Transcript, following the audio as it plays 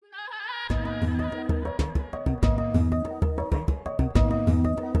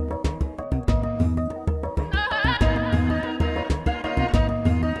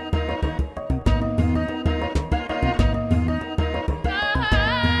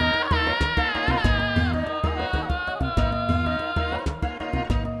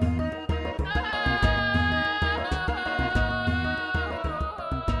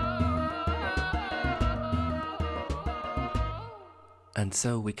And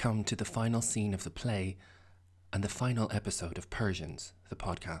so we come to the final scene of the play and the final episode of Persians, the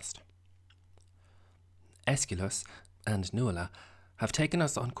podcast. Aeschylus and Nuala have taken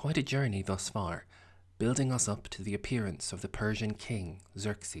us on quite a journey thus far, building us up to the appearance of the Persian king,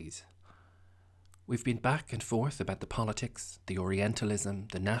 Xerxes. We've been back and forth about the politics, the Orientalism,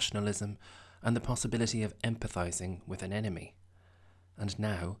 the nationalism, and the possibility of empathizing with an enemy. And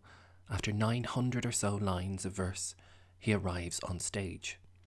now, after 900 or so lines of verse, he arrives on stage.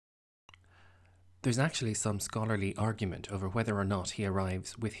 There's actually some scholarly argument over whether or not he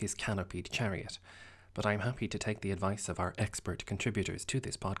arrives with his canopied chariot, but I'm happy to take the advice of our expert contributors to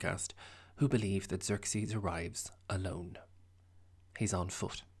this podcast, who believe that Xerxes arrives alone. He's on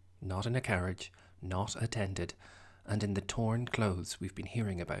foot, not in a carriage, not attended, and in the torn clothes we've been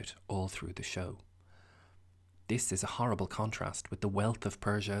hearing about all through the show. This is a horrible contrast with the wealth of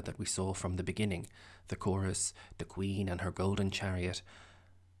Persia that we saw from the beginning, the chorus, the queen and her golden chariot,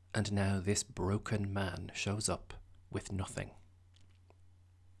 and now this broken man shows up with nothing.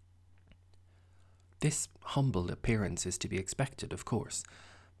 This humble appearance is to be expected, of course.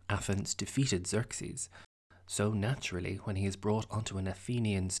 Athens defeated Xerxes, so naturally when he is brought onto an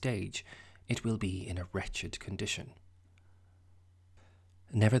Athenian stage, it will be in a wretched condition.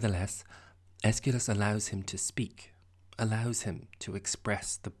 Nevertheless, Aeschylus allows him to speak, allows him to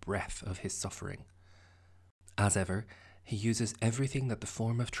express the breadth of his suffering. As ever, he uses everything that the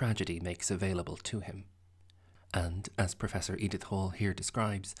form of tragedy makes available to him. And, as Professor Edith Hall here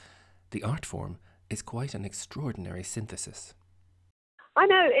describes, the art form is quite an extraordinary synthesis. I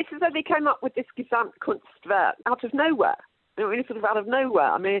know, it's as though they came up with this Gesamtkunstwerk out of nowhere. Really sort of out of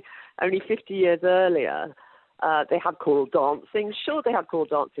nowhere. I mean, only 50 years earlier, they had choral dancing. Sure, they had choral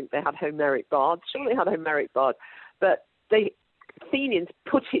dancing. They had Homeric bards. Sure, they had Homeric bards. But the Athenians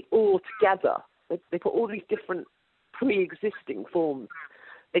put it all together. They put all these different pre-existing forms.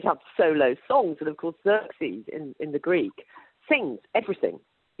 They'd have solo songs. And, of course, Xerxes in the Greek sings everything.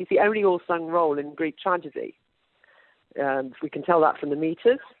 He's the only all-sung role in Greek tragedy. We can tell that from the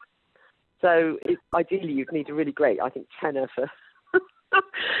meters. So ideally, you'd need a really great, I think, tenor for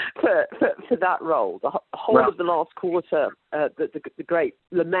for that role. The whole of the last quarter, the great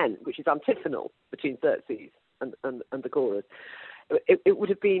lament, which is antiphonal between Xerxes and the chorus, it would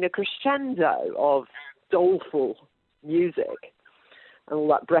have been a crescendo of doleful music and all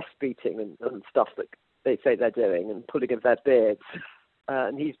that breastbeating and stuff that they say they're doing and pulling of their beards.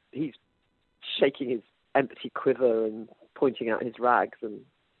 And he's shaking his empty quiver and pointing out his rags and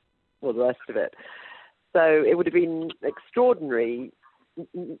all the rest of it. So it would have been extraordinary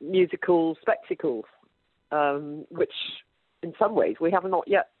musical spectacles, which in some ways we have not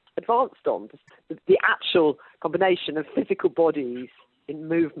yet advanced on. The actual combination of physical bodies in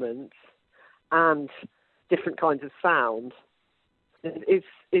movements and different kinds of sound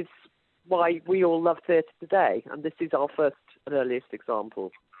is why we all love theatre today, and this is our first and earliest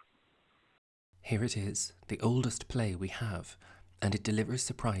example. Here it is, the oldest play we have, and it delivers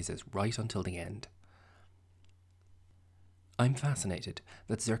surprises right until the end. I'm fascinated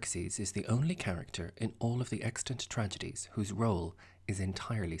that Xerxes is the only character in all of the extant tragedies whose role is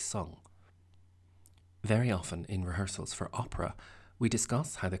entirely sung. Very often in rehearsals for opera, we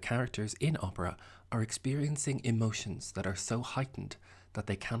discuss how the characters in opera are experiencing emotions that are so heightened that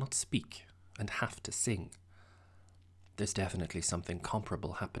they cannot speak and have to sing. There's definitely something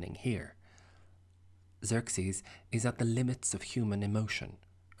comparable happening here. Xerxes is at the limits of human emotion,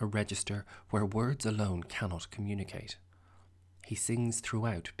 a register where words alone cannot communicate. He sings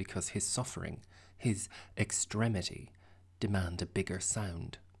throughout because his suffering, his extremity, demand a bigger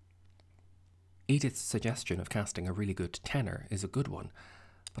sound. Edith's suggestion of casting a really good tenor is a good one,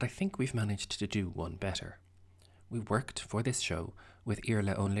 but I think we've managed to do one better. We worked for this show with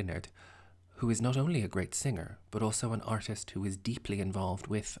Irla O'Linnard, who is not only a great singer, but also an artist who is deeply involved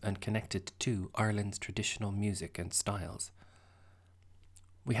with and connected to Ireland's traditional music and styles.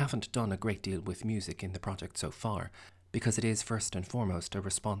 We haven't done a great deal with music in the project so far, because it is first and foremost a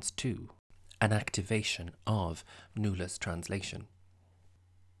response to, an activation of Nuala's translation.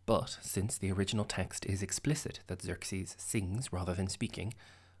 But since the original text is explicit that Xerxes sings rather than speaking,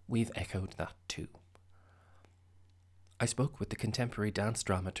 we've echoed that too. I spoke with the contemporary dance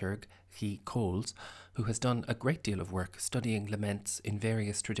dramaturg Guy Coles, who has done a great deal of work studying laments in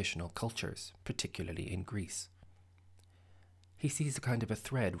various traditional cultures, particularly in Greece. He sees a kind of a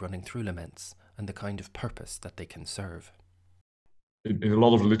thread running through laments and the kind of purpose that they can serve. In a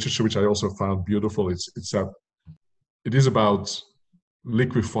lot of literature, which I also found beautiful, it is about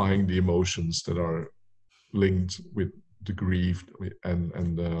liquefying the emotions that are linked with the grief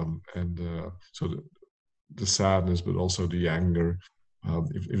and so the sadness, but also the anger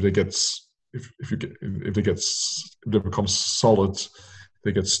If they get if they become solid,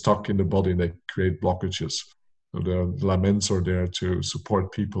 they get stuck in the body and they create blockages. So the laments are there to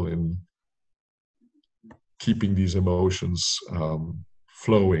support people in keeping these emotions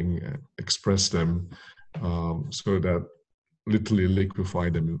flowing, express them, so that literally liquefy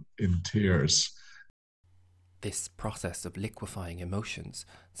them in tears. This process of liquefying emotions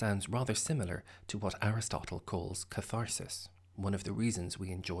sounds rather similar to what Aristotle calls catharsis, one of the reasons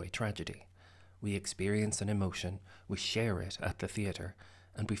we enjoy tragedy. We experience an emotion, we share it at the theatre,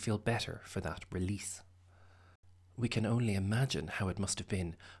 and we feel better for that release. We can only imagine how it must have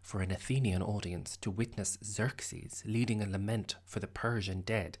been for an Athenian audience to witness Xerxes leading a lament for the Persian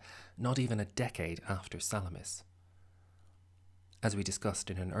dead, not even a decade after Salamis. As we discussed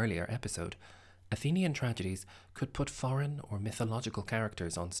in an earlier episode, Athenian tragedies could put foreign or mythological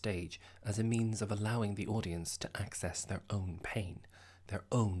characters on stage as a means of allowing the audience to access their own pain, their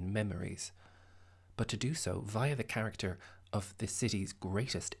own memories. But to do so via the character of the city's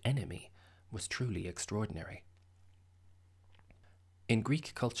greatest enemy was truly extraordinary. In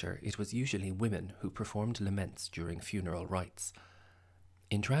Greek culture, it was usually women who performed laments during funeral rites.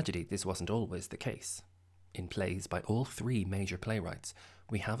 In tragedy, this wasn't always the case. In plays by all three major playwrights,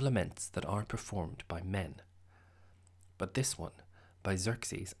 we have laments that are performed by men. But this one, by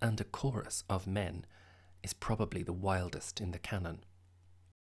Xerxes and a chorus of men, is probably the wildest in the canon.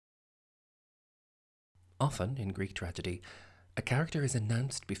 Often, in Greek tragedy, a character is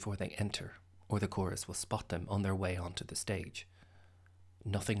announced before they enter, or the chorus will spot them on their way onto the stage.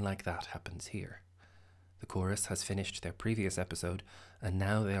 Nothing like that happens here. The chorus has finished their previous episode, and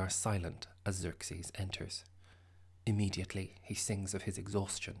now they are silent as Xerxes enters. Immediately, he sings of his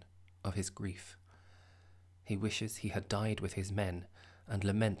exhaustion, of his grief. He wishes he had died with his men, and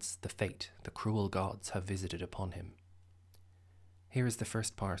laments the fate the cruel gods have visited upon him. Here is the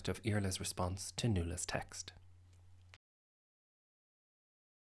first part of Irla's response to Nuala's text.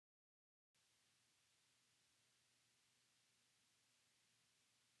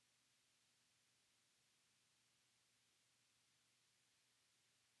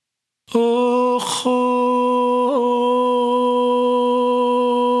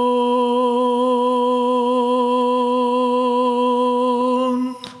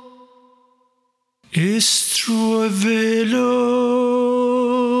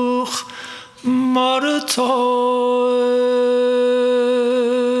 Istruveloch maratoem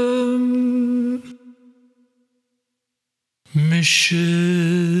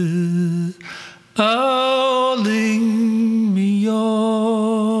mishe aling mia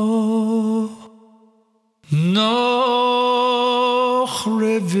noch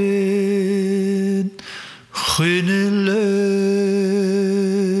revin chinelesh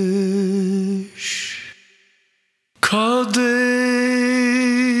kadei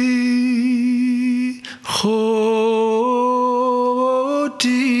chodian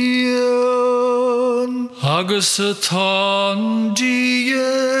agasatan diet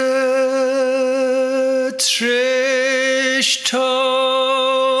tresh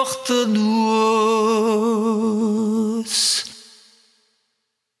tachtanus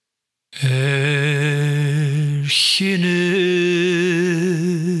erchine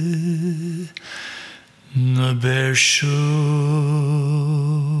nabershuch.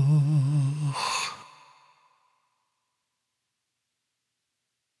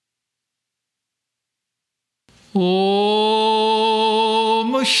 O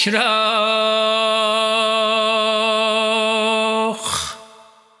Mushrach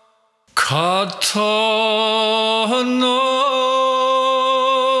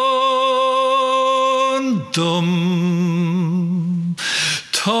Katanon dum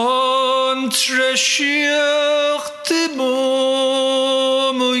Ton Treshiach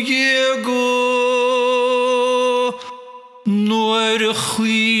Timom Yego Noer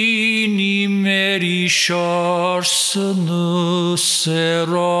Chwini Meri Sharson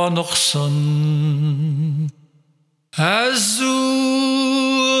Seranochson Azus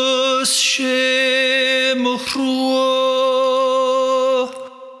Shem Chrua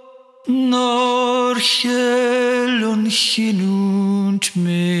Narchelon Chinunt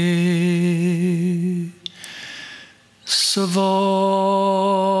Me Savas.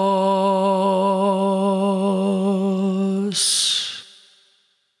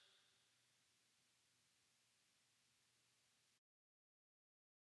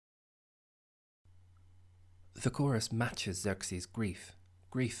 The chorus matches Xerxes' grief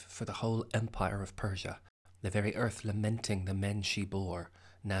for the whole empire of Persia, the very earth lamenting the men she bore,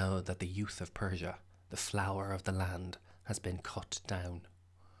 now that the youth of Persia, the flower of the land, has been cut down.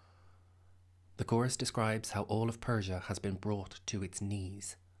 The chorus describes how all of Persia has been brought to its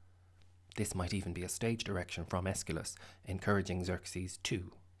knees. This might even be a stage direction from Aeschylus, encouraging Xerxes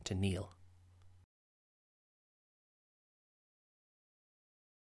too to kneel.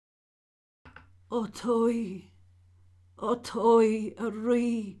 O toi a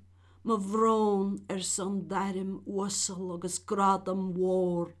rí, ma bhrón son darim uasal agus gradam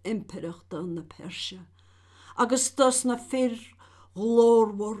mhór impireachta na Persia. Agus dus na fir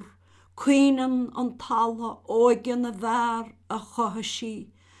glórwar, cuinan an talla óigen na bhar a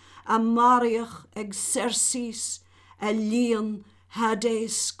chahasi, a mariach ag Xerxes a líon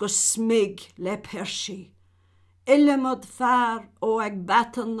Hades go smig le Persi. Illimod far ó ag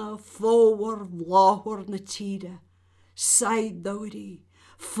batana fówar vláhar na tíre. Said dóri,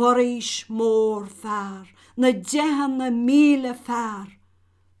 foris mór far, na dehan na míle far,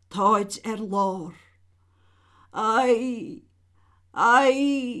 táid lár. Ai,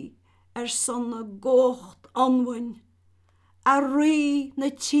 son na gócht anhain, a rí na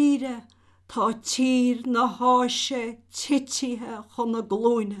tíre, tá tír na háise titithe chun na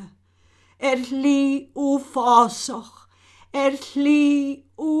glúine. Lí ú fásach, lí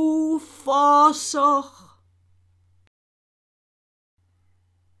ú fásach.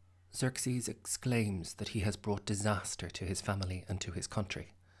 Xerxes exclaims that he has brought disaster to his family and to his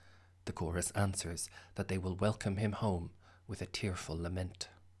country. The chorus answers that they will welcome him home with a tearful lament.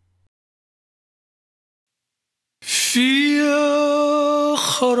 Fia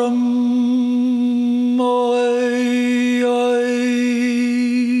charam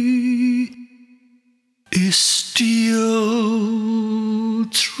is still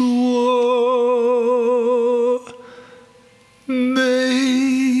true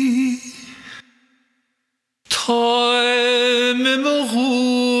me time in ruchan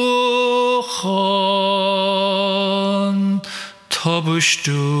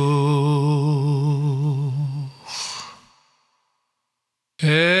tabushtuch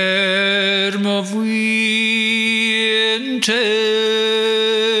ma winter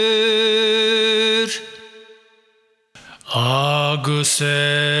agus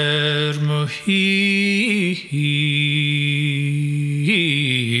ma hir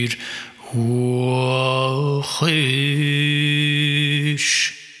huachish.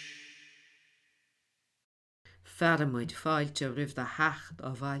 Faramid fáilte rih de hecht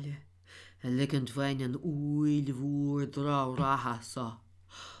a bhaile, a ligand bhain an úil bhúr drá ratha sa.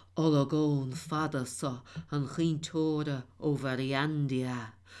 Olagón fada sa an chintóra ó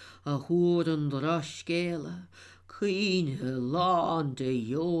Variandia, a húr an drascéla, cíne lán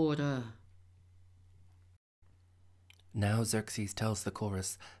de jóra. Now Xerxes tells the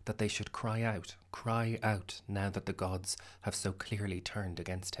chorus that they should cry out now that the gods have so clearly turned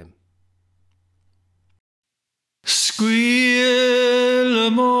against him. Squeal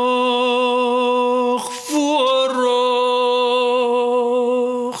amach voorrocht,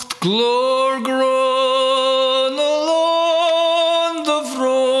 glor gron along the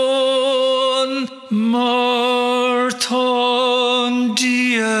vron, Marton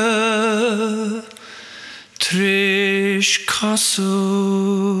dia, trish kasu,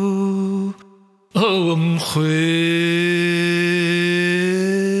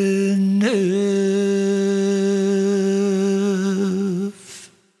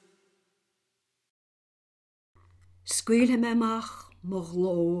 Scuile memach mo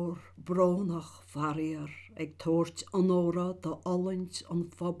glór brónach variar ag tórt anóra do allint an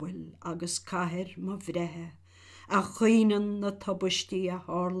fabul agus cahir ma bhrethe a chuinan na tabustí a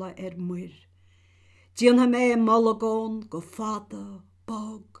hála muir. Díanha mé malagón go fada,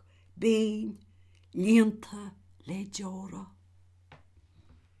 bog, bín, líanta le jóra.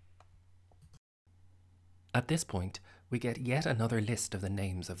 At this point, we get yet another list of the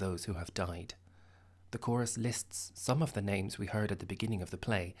names of those who have died. The chorus lists some of the names we heard at the beginning of the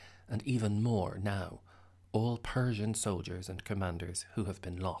play, and even more now, all Persian soldiers and commanders who have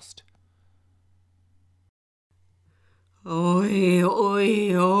been lost. Oi,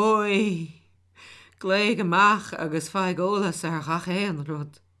 oi, oi. Gléig amach agus feigólas gach éan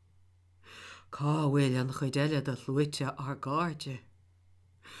rud. Cá bhfuil an chuideile de luite ar gáirde.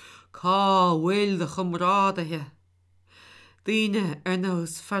 Cá bhfuil de chumrádathe. Díine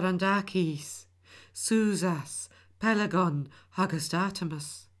nos Farandakis, Susas, Pelagon agus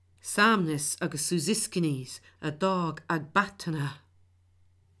Datamas. Samnis agus Susiskinis a dog ag batana.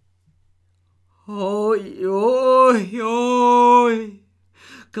 Oi, oi, oi.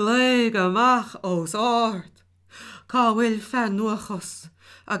 Gléig amach os ard. Cá bhfuil fean nuachos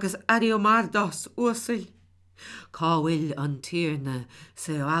agus Ariomardos uasil. Cá bhfuil an tíirne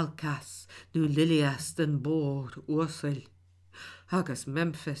Seoalcas nó Lilias den bór uasil. Agus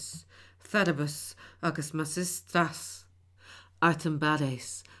Memphis, feribus agus mas is stras, artan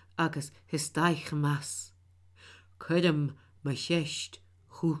baréis agus his daich mas. Cuidum ma cheist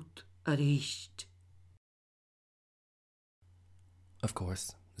chút a ríist. Of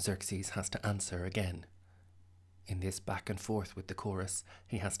course, Xerxes has to answer again. In this back and forth with the chorus,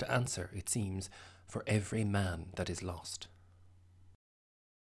 he has to answer, it seems, for every man that is lost.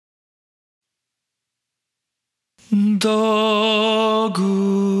 Dagus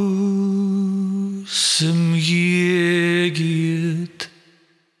jegit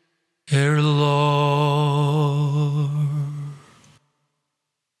lár.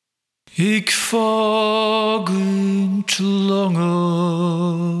 Ik fagint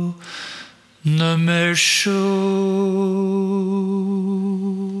lange na mershoch.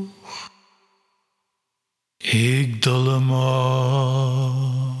 Ik dalamach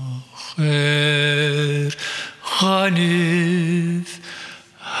Hanif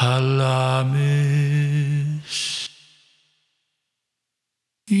halamis.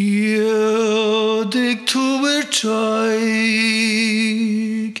 Dik tubertaig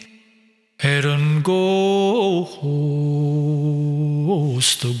an gohos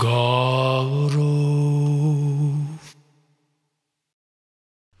to garo.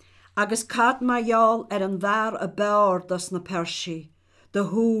 Agus cad maiall an bhar a bear das na Persi, de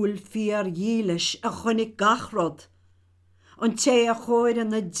húl fiar dílis a chunig gachrod, an té a choir an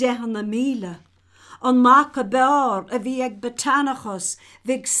na dehan na míle, an mac a bear a bhí ag Botanicus,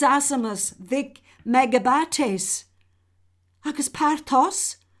 vig Sasamus, vig Megabates, agus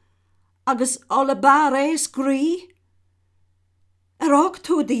Partos, agus Olabares grí. Ág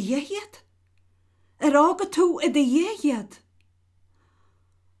tú de dhéiad? Ága tú I de dhéiad?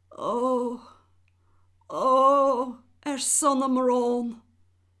 Ó, son am rón.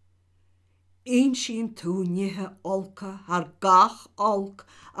 Ein sin tú nithe olca ar gach olc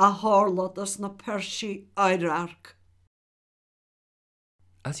a hárlad as na Persi airarc.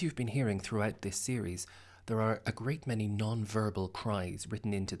 As you've been hearing throughout this series, there are a great many non-verbal cries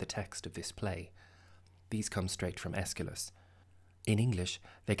written into the text of this play. These come straight from Aeschylus. In English,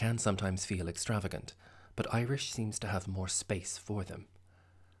 they can sometimes feel extravagant, but Irish seems to have more space for them.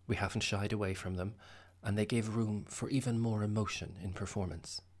 We haven't shied away from them, and they give room for even more emotion in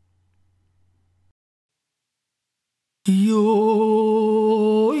performance.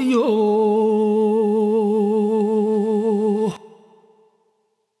 Yo, yo,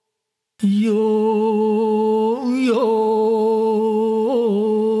 yo, yo,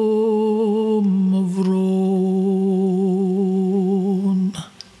 mavron.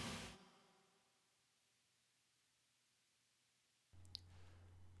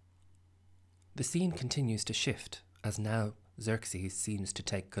 The scene continues to shift, as now Xerxes seems to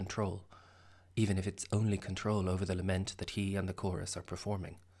take control, even if it's only control over the lament that he and the chorus are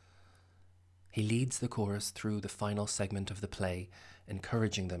performing. He leads the chorus through the final segment of the play,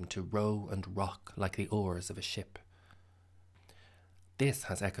 encouraging them to row and rock like the oars of a ship. This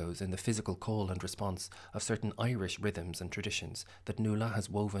has echoes in the physical call and response of certain Irish rhythms and traditions that Nuala has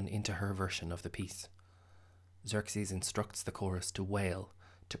woven into her version of the piece. Xerxes instructs the chorus to wail,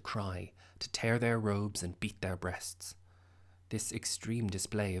 to cry, to tear their robes and beat their breasts. This extreme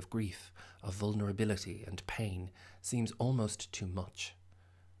display of grief, of vulnerability and pain seems almost too much.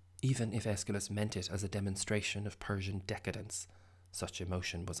 Even if Aeschylus meant it as a demonstration of Persian decadence, such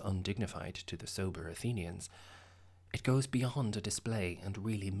emotion was undignified to the sober Athenians, it goes beyond a display and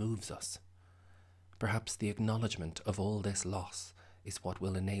really moves us. Perhaps the acknowledgement of all this loss is what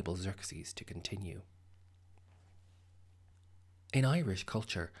will enable Xerxes to continue. In Irish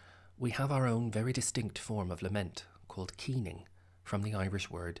culture, we have our own very distinct form of lament called keening, from the Irish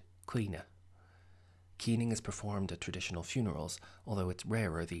word cuine. Keening is performed at traditional funerals, although it's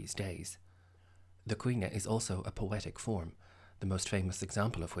rarer these days. The cuine is also a poetic form, the most famous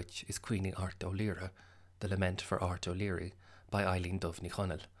example of which is Cuine Art O'Leary, the lament for Art O'Leary, by Eileen Dubh Ní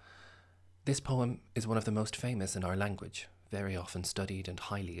Chonaill. This poem is one of the most famous in our language, very often studied and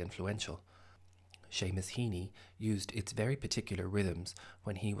highly influential. Seamus Heaney used its very particular rhythms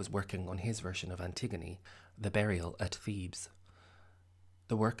when he was working on his version of Antigone, The Burial at Thebes.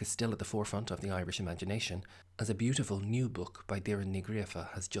 The work is still at the forefront of the Irish imagination, as a beautiful new book by Doireann Ní Ghríofa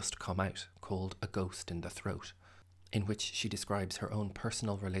has just come out called A Ghost in the Throat, in which she describes her own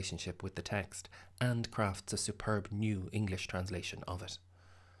personal relationship with the text and crafts a superb new English translation of it.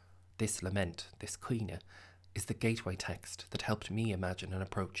 This lament, this cuine, is the gateway text that helped me imagine an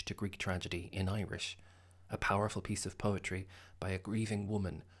approach to Greek tragedy in Irish, a powerful piece of poetry by a grieving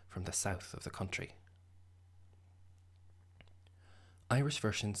woman from the south of the country. Irish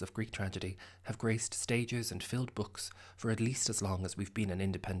versions of Greek tragedy have graced stages and filled books for at least as long as we've been an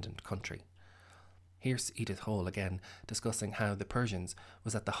independent country. Here's Edith Hall again discussing how The Persians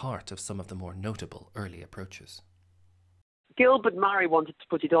was at the heart of some of the more notable early approaches. Gilbert Murray wanted to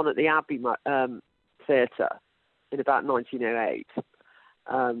put it on at the Abbey Theatre in about 1908.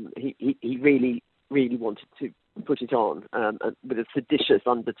 He really, really wanted to put it on with a seditious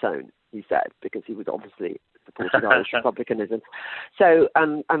undertone, he said, because he was obviously supporting Irish republicanism. So,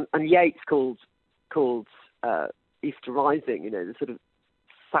 and Yeats called Easter Rising, the sort of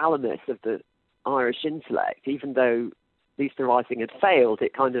Salamis of the Irish intellect. Even though Easter Rising had failed,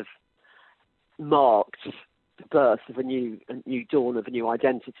 it kind of marked the birth of a new dawn of a new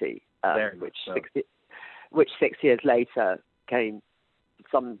identity, which 6 years later came to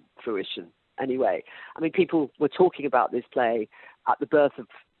some fruition. Anyway, I mean, people were talking about this play at the birth of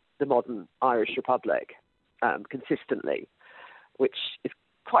the modern Irish Republic consistently, which is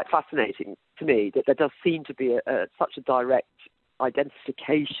quite fascinating to me, that there does seem to be such a direct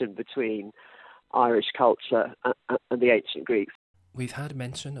identification between Irish culture and the ancient Greeks. We've had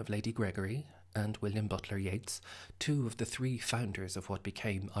mention of Lady Gregory and William Butler Yeats, two of the three founders of what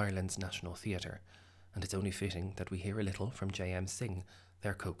became Ireland's National Theatre, and it's only fitting that we hear a little from J.M. Synge,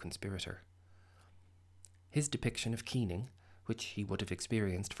 their co-conspirator. His depiction of Keening, which he would have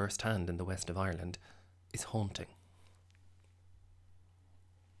experienced firsthand in the west of Ireland, is haunting.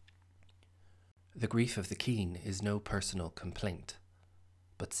 The grief of the Keen is no personal complaint,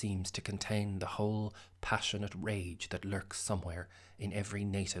 but seems to contain the whole passionate rage that lurks somewhere in every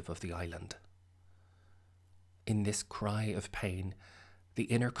native of the island. In this cry of pain, the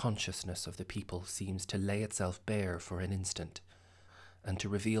inner consciousness of the people seems to lay itself bare for an instant, and to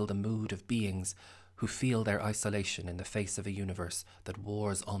reveal the mood of beings who feel their isolation in the face of a universe that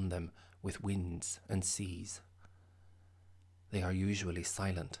wars on them with winds and seas. They are usually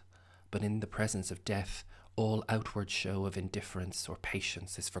silent, but in the presence of death, all outward show of indifference or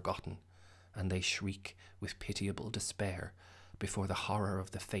patience is forgotten, and they shriek with pitiable despair before the horror of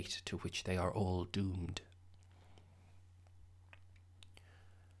the fate to which they are all doomed.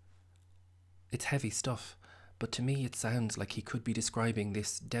 It's heavy stuff, but to me it sounds like he could be describing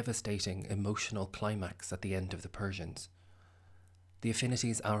this devastating emotional climax at the end of The Persians. The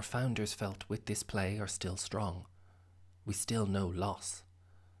affinities our founders felt with this play are still strong. We still know loss.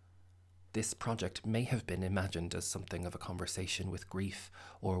 This project may have been imagined as something of a conversation with grief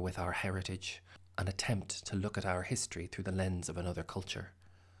or with our heritage, an attempt to look at our history through the lens of another culture.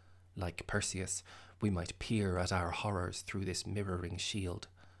 Like Perseus, we might peer at our horrors through this mirroring shield.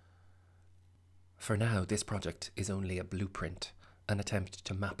 For now, this project is only a blueprint, an attempt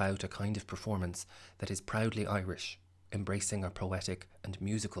to map out a kind of performance that is proudly Irish, embracing our poetic and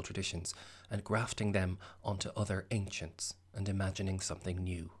musical traditions and grafting them onto other ancients and imagining something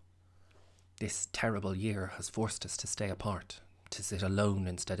new. This terrible year has forced us to stay apart, to sit alone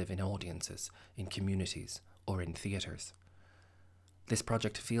instead of in audiences, in communities, or in theatres. This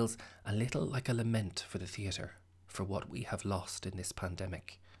project feels a little like a lament for the theatre, for what we have lost in this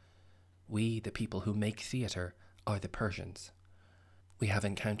pandemic. We, the people who make theatre, are the Persians. We have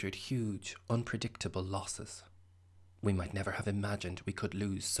encountered huge, unpredictable losses. We might never have imagined we could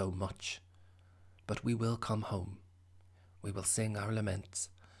lose so much. But we will come home. We will sing our laments.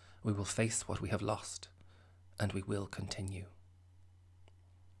 We will face what we have lost. And we will continue.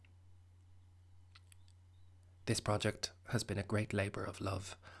 This project has been a great labour of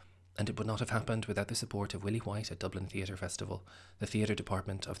love, and it would not have happened without the support of Willie White at Dublin Theatre Festival, the theatre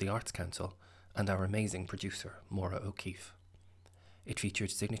department of the Arts Council, and our amazing producer, Maura O'Keefe. It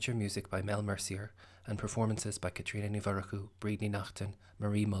featured signature music by Mel Mercier and performances by Katrina Nivaraku, Breedney Nachton,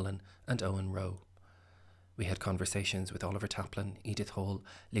 Marie Mullen and Owen Rowe. We had conversations with Oliver Taplin, Edith Hall,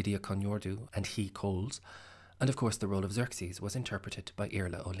 Lydia Conyordu and He Coles, and of course the role of Xerxes was interpreted by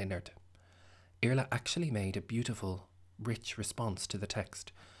Irla O'Linnard. Irla actually made a beautiful, rich response to the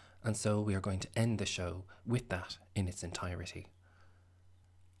text, and so we are going to end the show with that in its entirety.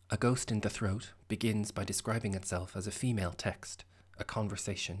 A Ghost in the Throat begins by describing itself as a female text, a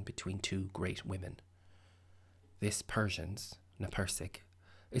conversation between two great women. This Persians, Na Persig,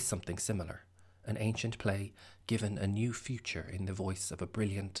 is something similar, an ancient play given a new future in the voice of a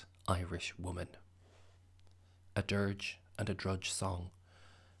brilliant Irish woman. A dirge and a drudge song,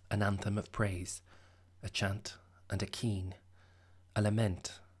 an anthem of praise, a chant and a keen, a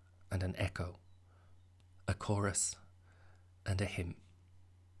lament and an echo, a chorus and a hymn.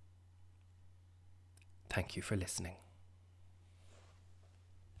 Thank you for listening.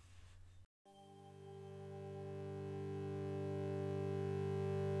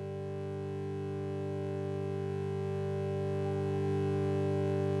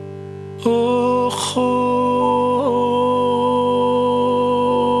 Ochon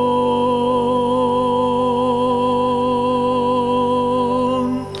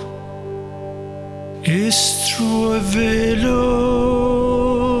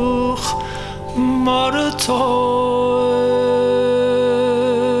Istruveloch Maratom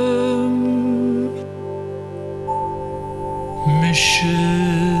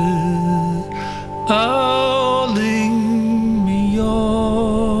Michel Aling Mio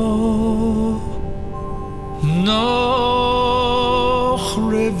Noch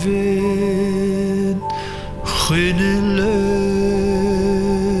Revin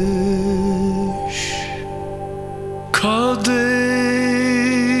Chinelesh Kadei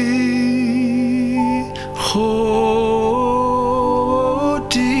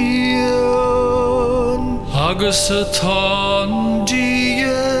Chodian Agasatan Diet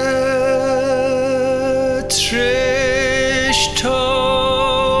Trish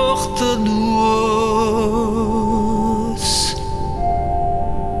Tachtanus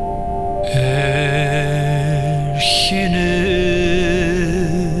Erchine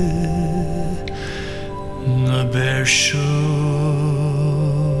Nabershuch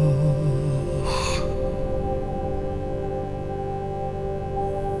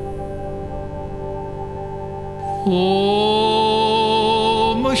O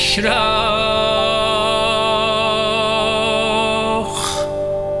Mushrach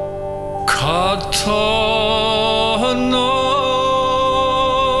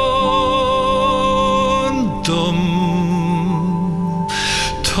Katanon Dum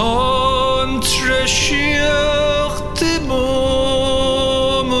Ton Treshiach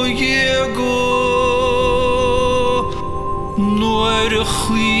Timom Yego Noir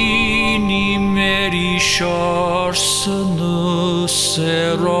Chwini Meri Sharsanus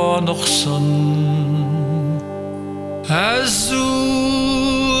Eronochson Azus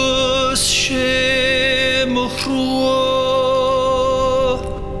Shem Uchrua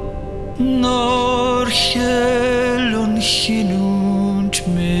Nar Chelon Chinunt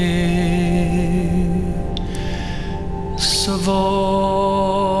Me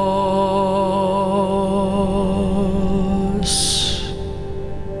Savas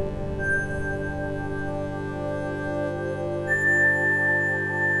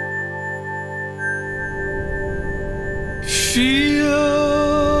Fia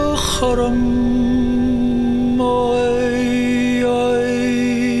Charam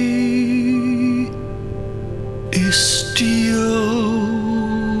Istio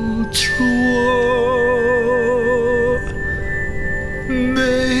Trua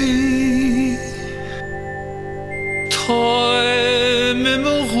May Time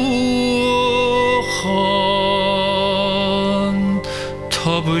Imruchan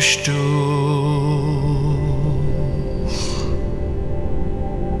Tabushtu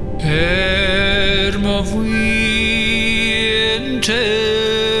Mavwinter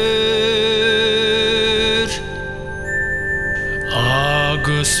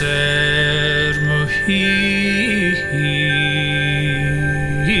Agus Mohir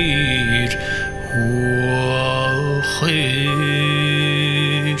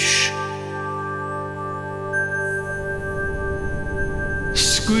Huachish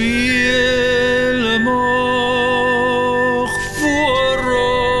Squeal Moch Vorrocht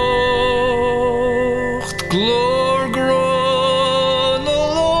Glor Gron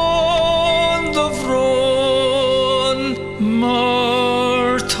Alon the Vron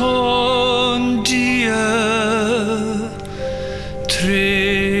Marton Dia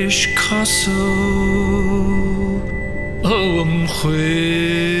Trish Kasso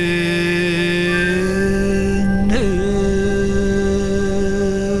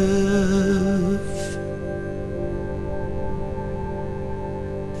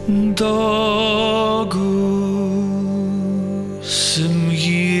Dagus im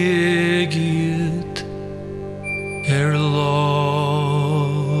Jegit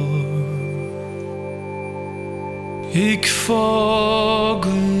Ik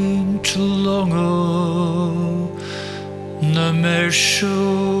fagen te lange na mer sjoch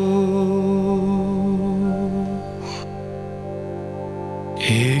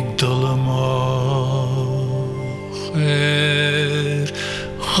Ik dalemach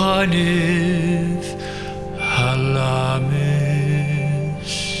Hanif halamis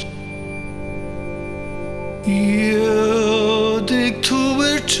Dik tu